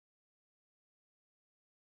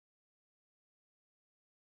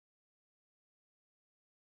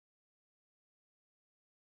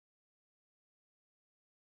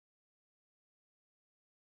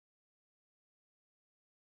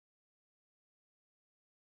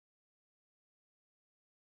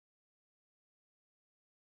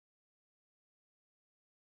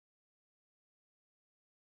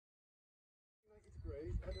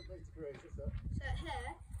degrees, 180 degrees, that's it. So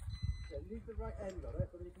here? Yeah, leave the right end on it,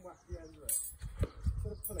 but then you can wax the end of it.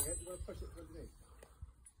 Instead of pulling it, you've got to push it from underneath.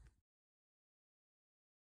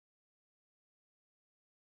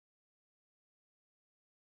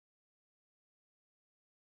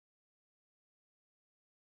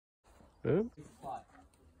 Boom.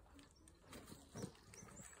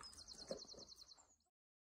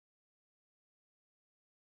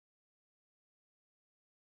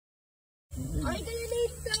 Are you going to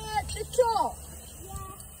need the chalk? Yeah.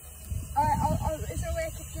 Alright, is there a way I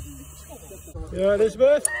could give him the chalk? You alright,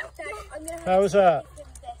 Elizabeth? How was that?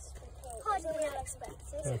 Harder than I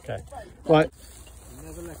expected. Okay. Right. You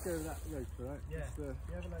never let go of that rope, right? Yeah. You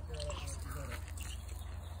never let go of that rope, you got it.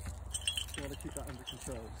 You got to keep that under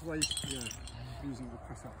control. That's why you're using the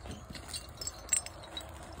press action.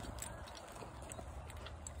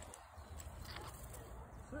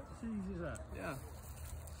 That's as easy as that. Yeah.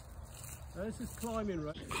 Now, this is climbing,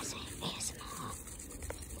 right? As we ASMR,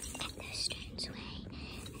 get those stones away.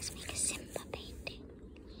 Let's make a simpler painting.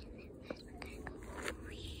 Let's make an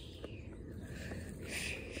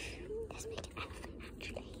elephant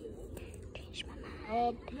naturally. Change my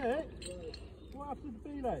mind. Nick, what happened to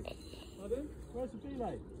the belay? Pardon? Where's the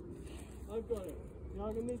belay? I've got it. Yeah,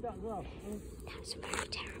 I'm going to need that as well. That's very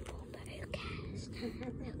terrible, but who cares?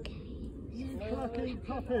 Okay. Plucking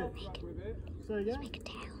puppet. So again? Make a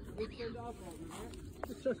tail.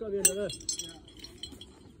 Just chuck it on the end of this.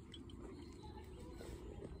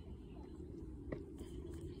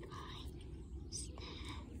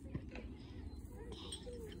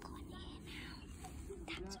 Okay, we've got here now.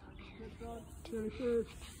 That's all. Very good.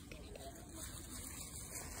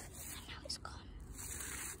 And now it's gone.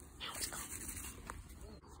 Now it's gone.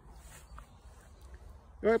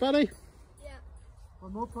 You alright, buddy? Yeah.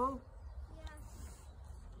 One more, Paul?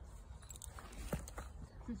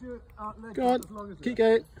 Go on, keep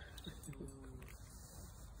going.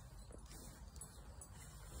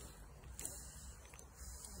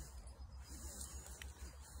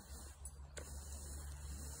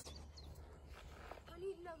 I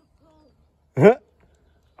need another pole.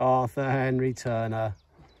 Arthur Henry Turner.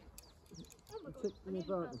 Oh my god. Nearly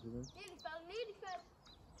fell.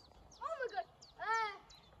 Oh my god.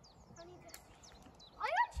 I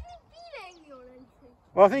actually belaying you or anything.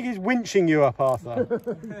 Well, I think he's winching you up, Arthur.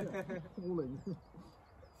 Falling.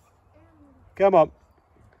 Come on.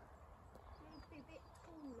 Needs to be a bit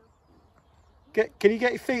taller. Can you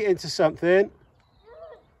get your feet into something?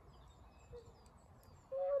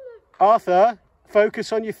 Arthur,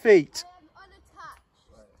 focus on your feet. I am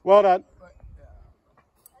unattached. Well done.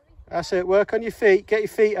 That's it. Work on your feet. Get your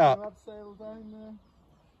feet up. Sail down there.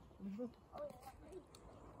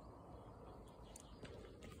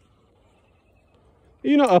 Are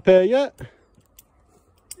you not up here yet?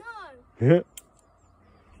 No. Yeah.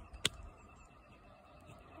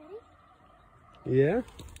 Yeah.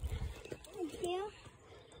 I'm here.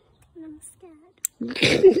 And I'm scared.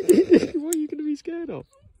 What are you going to be scared of?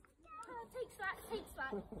 Takes that.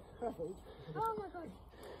 Oh my god.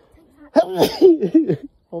 Takes that.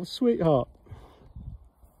 Oh, sweetheart.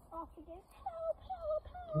 Oh, forget.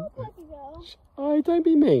 Help. Let me go. Oh, don't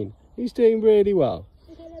be mean. He's doing really well.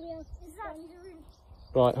 Okay, let me go. Is that really?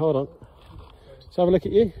 Right, hold on. Let's have a look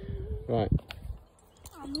at you. Right.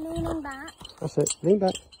 I'm leaning back. That's it. Lean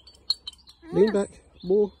back. Lean back.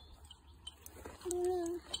 More.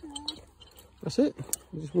 That's it.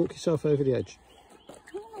 You just walk yourself over the edge.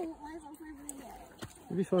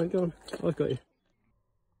 You'll be fine. Go on. I've got you.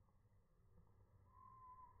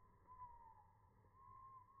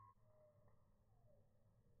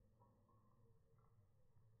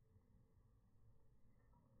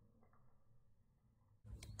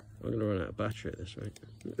 I'm going to run out of battery at this rate.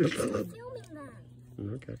 Filming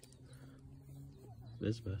that. Okay.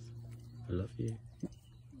 Elizabeth, I love you.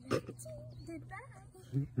 Goodbye.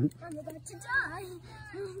 I'm about to die.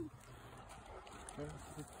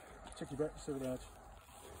 Check your back, over the edge.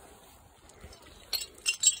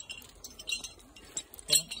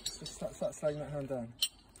 Just start sliding that hand down.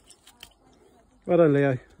 Well done,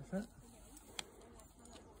 Leo. That's it.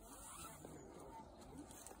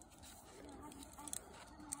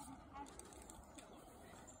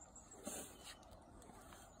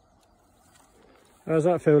 How's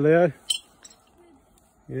that feel, Leo?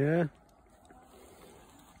 Yeah?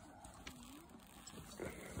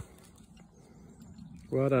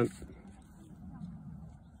 Well done.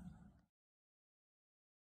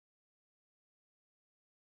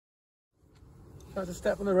 Try to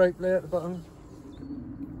step on the rope there at the bottom.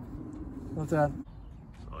 Well done.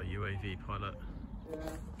 Our UAV pilot Yeah,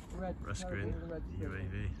 red. rescuing the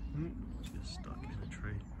UAV. Just stuck in a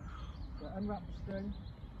tree. Yeah, unwrap the string.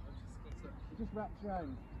 It just wraps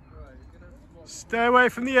round. Stay away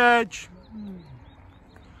from the edge.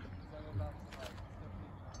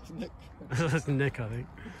 Nick. That's Nick, I think.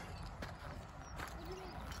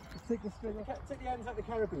 Take the string off. Take the ends out the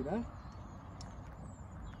carabiner.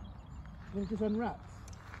 Then it just unwraps.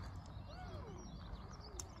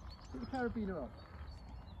 Take the carabiner off.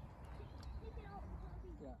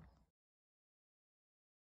 Yeah.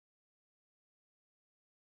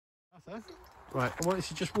 Arthur? Right, I want you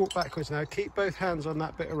to just walk backwards now. Keep both hands on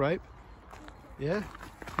that bit of rope. Yeah?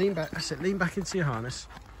 Lean back. That's it. Lean back into your harness.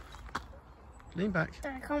 Lean back.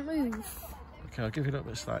 I can't move. Okay, I'll give you a little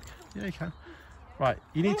bit of slack. Yeah, you can. Right,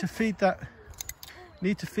 you need to feed that.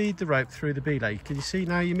 Need to feed the rope through the belay. Can you see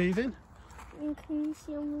now you're moving? Can you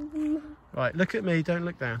see I'm moving? Right, look at me. Don't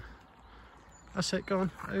look down. That's it. Go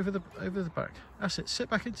on over the back. That's it. Sit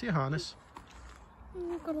back into your harness.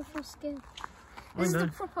 Oh God, I feel scared. I This is know.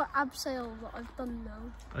 the proper abseil that I've done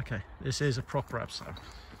now. Okay, this is a proper abseil.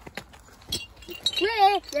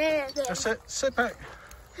 Yeah. That's it. Sit back.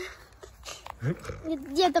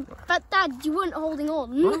 Yeah, but Dad, you weren't holding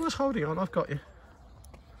on. I was holding on. I've got you.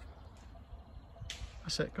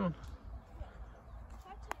 That's it. Go on.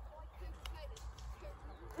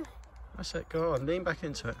 That's it. Go on. Lean back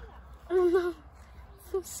into it. Oh no,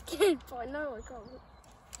 I'm scared, but I know I can't.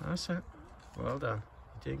 That's it. Well done.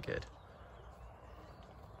 You're doing good.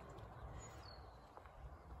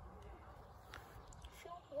 I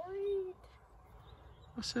feel worried.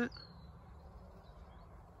 That's it.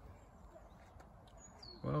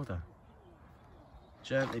 Well done.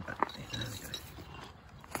 Gently back. There we go.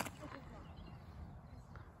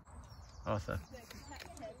 Arthur.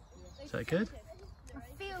 Is that good? I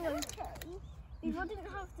feel okay. If I didn't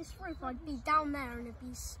have this rope, I'd be down there and it'd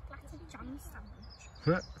be splattered jam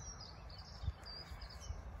sandwich.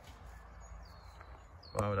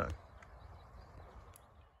 Well done.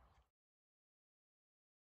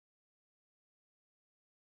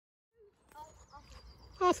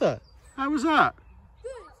 Arthur, how was that?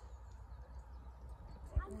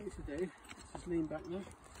 What you should do, just lean back now.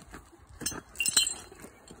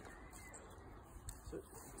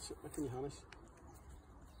 Sit back in your harness.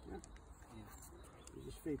 Yeah. You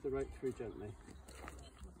just feed the rope through gently.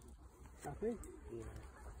 Happy? Yeah.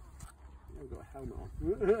 You haven't got a helmet on.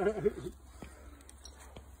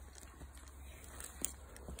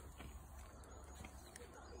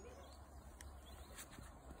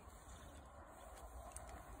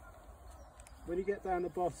 When you get down the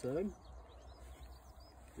bottom,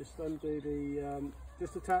 just undo the,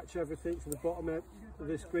 just attach everything to the bottom of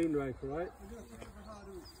this green rope, right?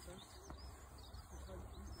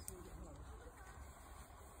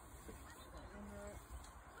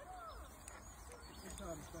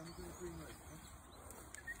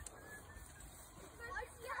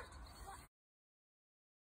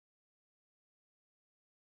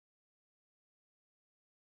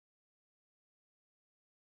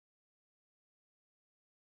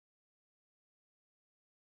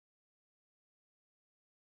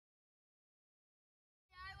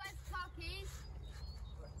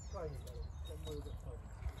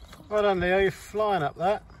 Well done, Leo, you're flying up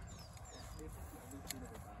that.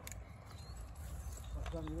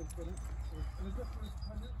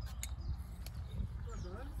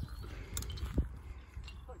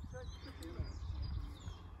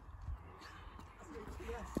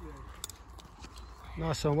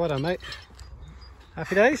 Nice one, well done, mate.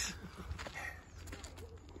 Happy days?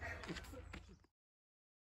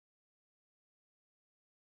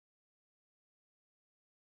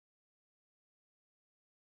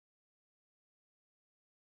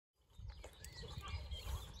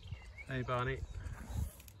 Hey Barney.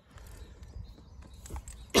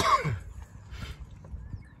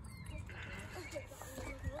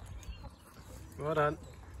 Well done.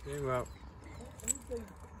 Doing well.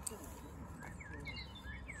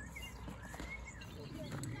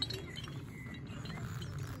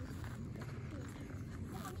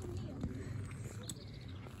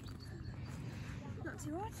 Not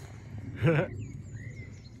too hard.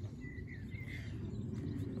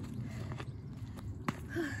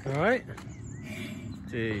 All right.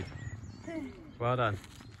 Dude. Well done.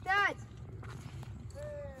 Dad!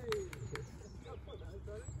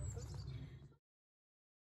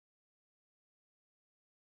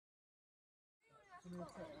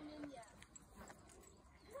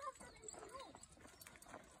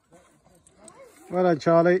 Well done,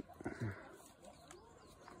 Charlie.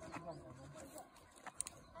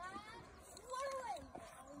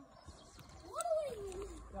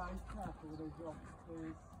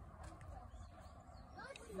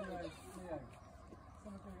 Leo.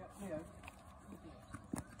 Someone's going to get Leo.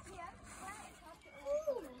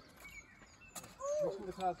 Make sure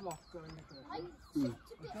the car's locked going into it. Don't,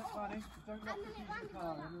 Barney, don't lock the keys in the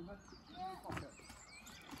car, remember? In the pocket.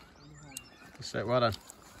 In the hand. That's it, well done.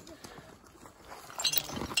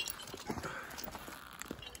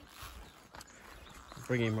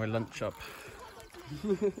 Bringing my lunch up.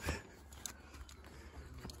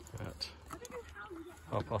 At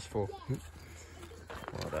 4:30.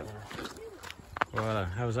 Well done. Well done.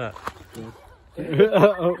 How was that?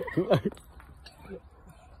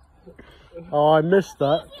 Oh, I missed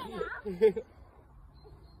that.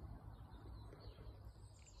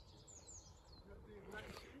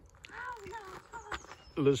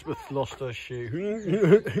 Elizabeth lost her shoe.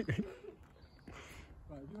 Right, if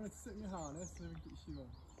you want to sit in your harness, then we can put your shoe on.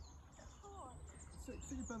 Sit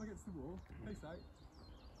your bum against the wall, face out. Like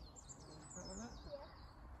that? Yeah.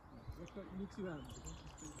 Look like you need 2 hands.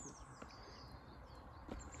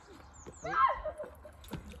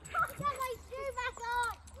 Get my shoe back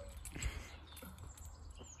on!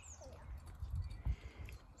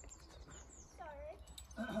 Sorry.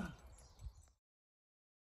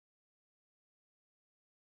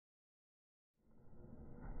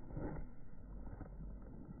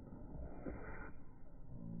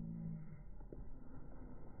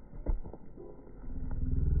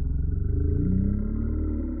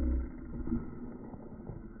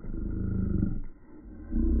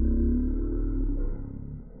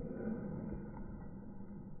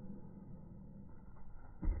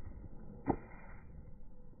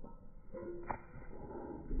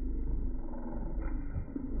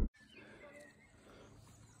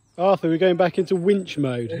 Arthur, we're going back into winch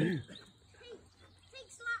mode.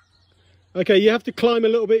 Okay, you have to climb a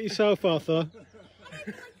little bit yourself, Arthur.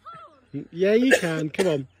 Yeah, you can. Come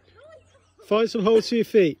on. Find some hold to your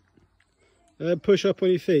feet. And then push up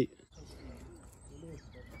on your feet.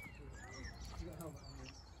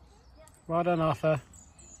 Well done, Arthur.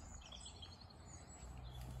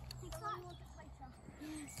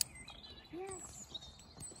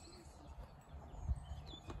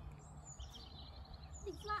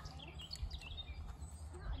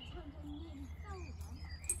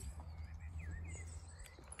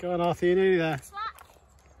 Go on, Arthur, you're nearly there.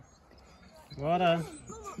 Well done.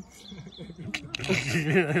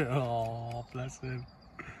 Oh, bless him.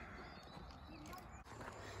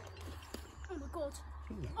 Oh my god.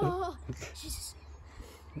 Oh, Jesus.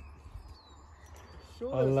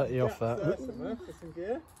 Sure, I'll let you off that. For some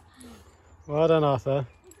gear. Well done, Arthur.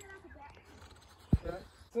 Yeah.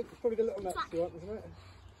 It's probably the little nuts you want, isn't it?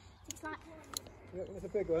 It's like... Yeah, it's a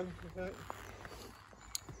big one. Okay.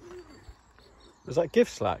 Was that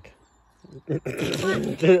gift slack?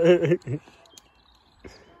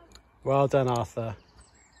 Well done, Arthur.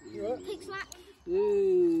 You what? Pig slack.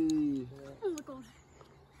 Yay. Oh my god.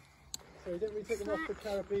 So you didn't really take them off the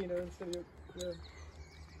carabiner until you...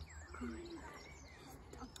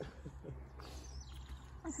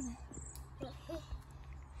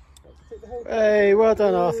 Hey, well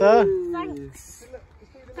done, Arthur. Thanks.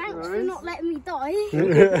 Thanks for not letting me die.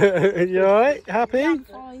 You alright? Happy? Yeah, I'm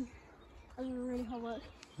fine. That was really hard work.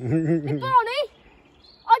 Hey, Barney!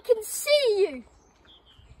 I can see you!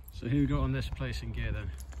 So who got on this place in gear then?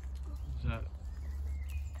 Is that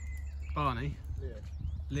Barney? Leo.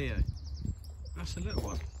 Leo. That's a little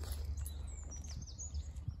one.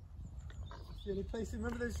 That's the only place.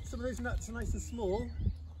 Remember those? Some of those nuts are nice and small. Can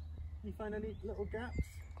you find any little gaps?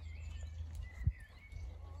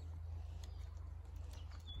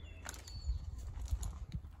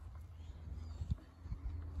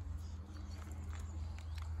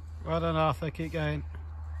 Well done, Arthur. Keep going.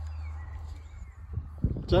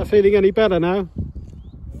 Is that feeling any better now?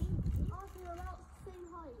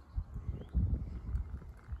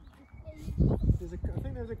 I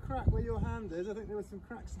think there's a crack where your hand is. I think there were some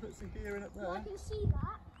cracks to put some gear in up there. I can see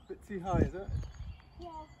that. A bit too high, is it? Yeah.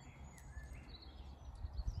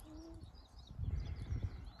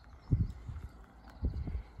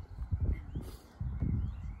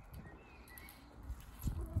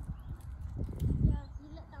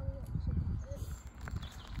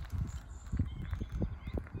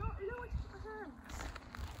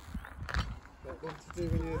 What to do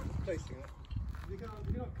when you're placing it? If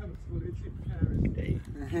you're not comfortable, it's too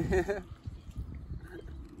precarious.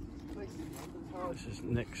 This is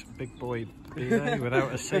Nick's big boy relay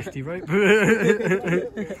without a safety rope.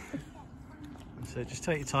 So just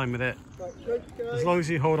take your time with it. As long as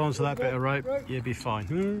you hold on to that bit of rope, you'll be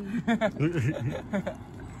fine.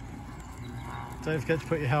 Don't forget to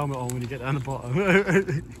put your helmet on when you get down the bottom.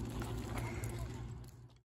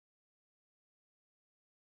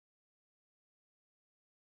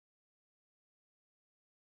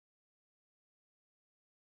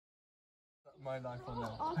 My life on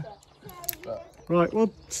that. Right,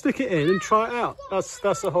 well, stick it in and try it out. That's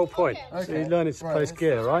the whole point. Okay. So you're learning to place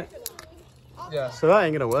gear, right? Yeah. So that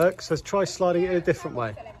ain't going to work. So try sliding it in a different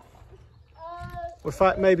way. In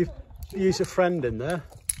fact, maybe use a friend in there.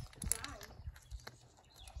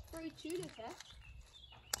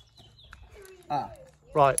 Ah.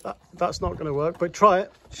 Right, that's not going to work, but try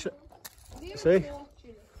it. See?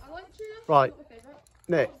 Right,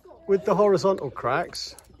 Nick, with the horizontal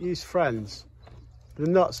cracks, use friends. The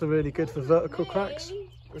nuts are really good for vertical cracks.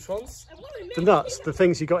 Which ones? The nuts, the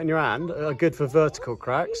things you got in your hand, are good for vertical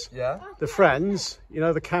cracks. Yeah. The friends, you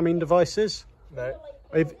know, the camming devices. No.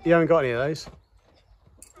 You haven't got any of those?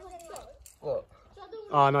 What?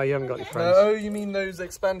 Oh, no, you haven't got any friends. No, oh, you mean those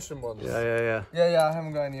expansion ones? Yeah. Yeah, I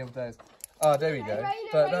haven't got any of those. Ah, there we go.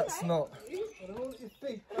 But that's not...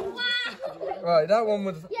 Right, that one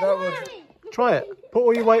would... Try it. Put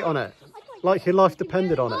all your weight on it, like your life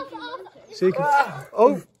depended on it. So you can...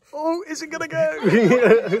 Oh, is it going to go?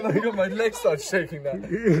 I got my legs started shaking now.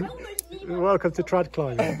 Welcome to trad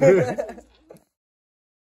climbing.